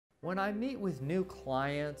When I meet with new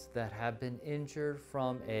clients that have been injured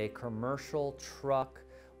from a commercial truck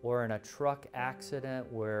or in a truck accident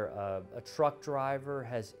where a truck driver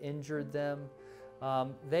has injured them,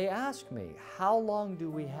 they ask me, how long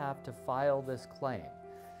do we have to file this claim?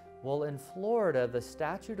 Well, in Florida, the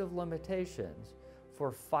statute of limitations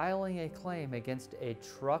for filing a claim against a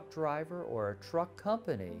truck driver or a truck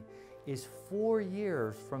company is 4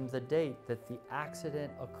 years from the date that the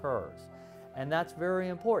accident occurs. And that's very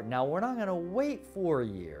important. Now, we're not going to wait 4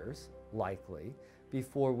 years, likely,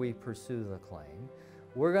 before we pursue the claim.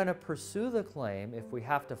 We're going to pursue the claim if we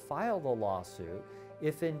have to file the lawsuit,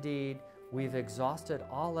 if indeed we've exhausted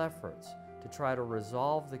all efforts to try to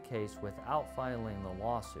resolve the case without filing the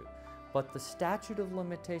lawsuit. But the statute of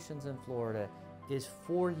limitations in Florida is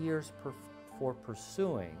 4 years for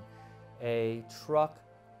pursuing a truck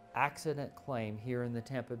accident claim here in the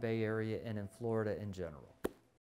Tampa Bay area and in Florida in general.